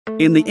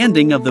In the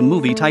ending of the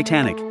movie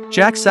Titanic,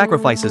 Jack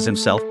sacrifices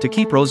himself to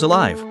keep Rose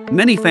alive.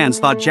 Many fans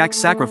thought Jack's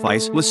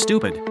sacrifice was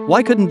stupid.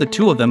 Why couldn't the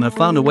two of them have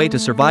found a way to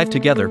survive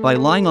together by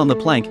lying on the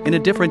plank in a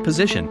different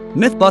position?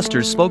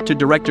 Mythbusters spoke to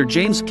director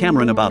James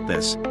Cameron about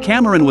this.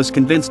 Cameron was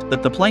convinced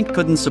that the plank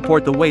couldn't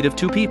support the weight of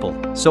two people,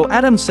 so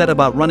Adam set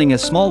about running a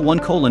small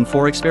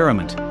 1:4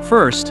 experiment.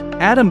 First,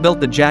 Adam built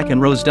the Jack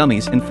and Rose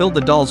dummies and filled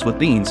the dolls with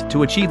beans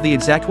to achieve the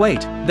exact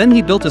weight. Then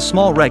he built a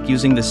small wreck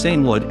using the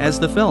same wood as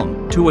the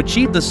film. To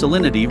achieve the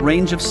salinity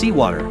range of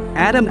seawater,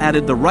 Adam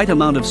added the right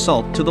amount of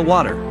salt to the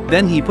water.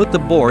 Then he put the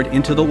board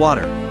into the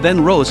water.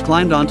 Then Rose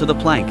climbed onto the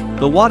plank.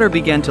 The water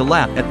began to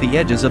lap at the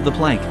edges of the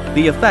plank.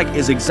 The effect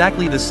is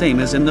exactly the same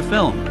as in the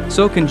film.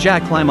 So can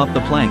Jack climb up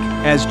the plank?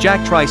 As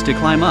Jack tries to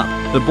climb up,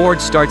 the board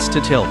starts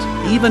to tilt.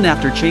 Even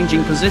after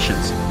changing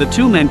positions, the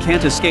two men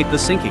can't escape the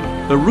sinking.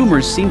 The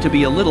rumors seem to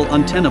be a little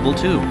untenable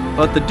too,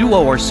 but the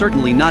duo are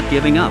certainly not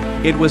giving up.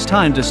 It was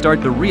time to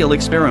start the real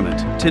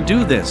experiment. To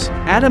do this,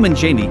 Adam and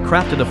Jamie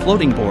crafted a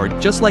floating board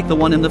just like the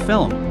one in the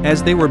film,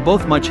 as they were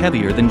both much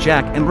heavier than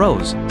Jack and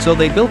Rose, so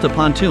they built a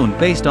pontoon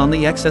based on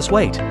the excess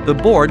weight. The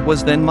board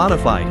was then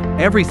modified.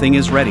 Everything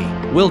is ready.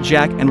 Will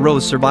Jack and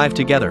Rose survive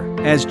together?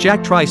 As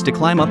Jack tries to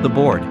climb up the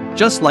board,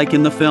 just like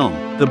in the film,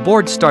 the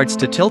board starts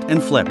to tilt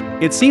and flip.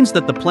 It seems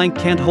that the plank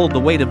can't hold the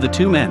weight of the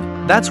two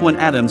men. That's when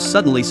Adam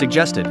suddenly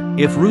suggested,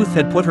 if Ruth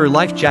had put her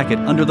life jacket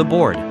under the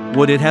board,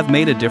 would it have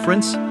made a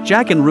difference?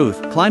 Jack and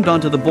Ruth climbed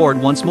onto the board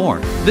once more.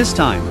 This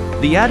time,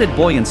 the added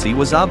buoyancy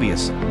was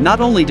obvious. Not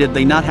only did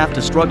they not have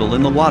to struggle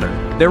in the water,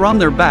 they're on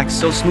their backs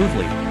so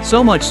smoothly.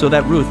 So much so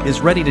that Ruth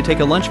is ready to take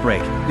a lunch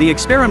break. The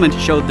experiment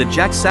showed that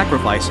Jack's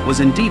sacrifice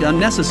was indeed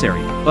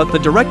unnecessary, but the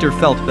director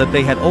felt that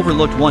they had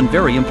overlooked one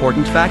very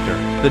important factor.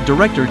 The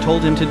director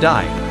told him to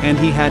die, and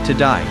he had to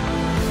die.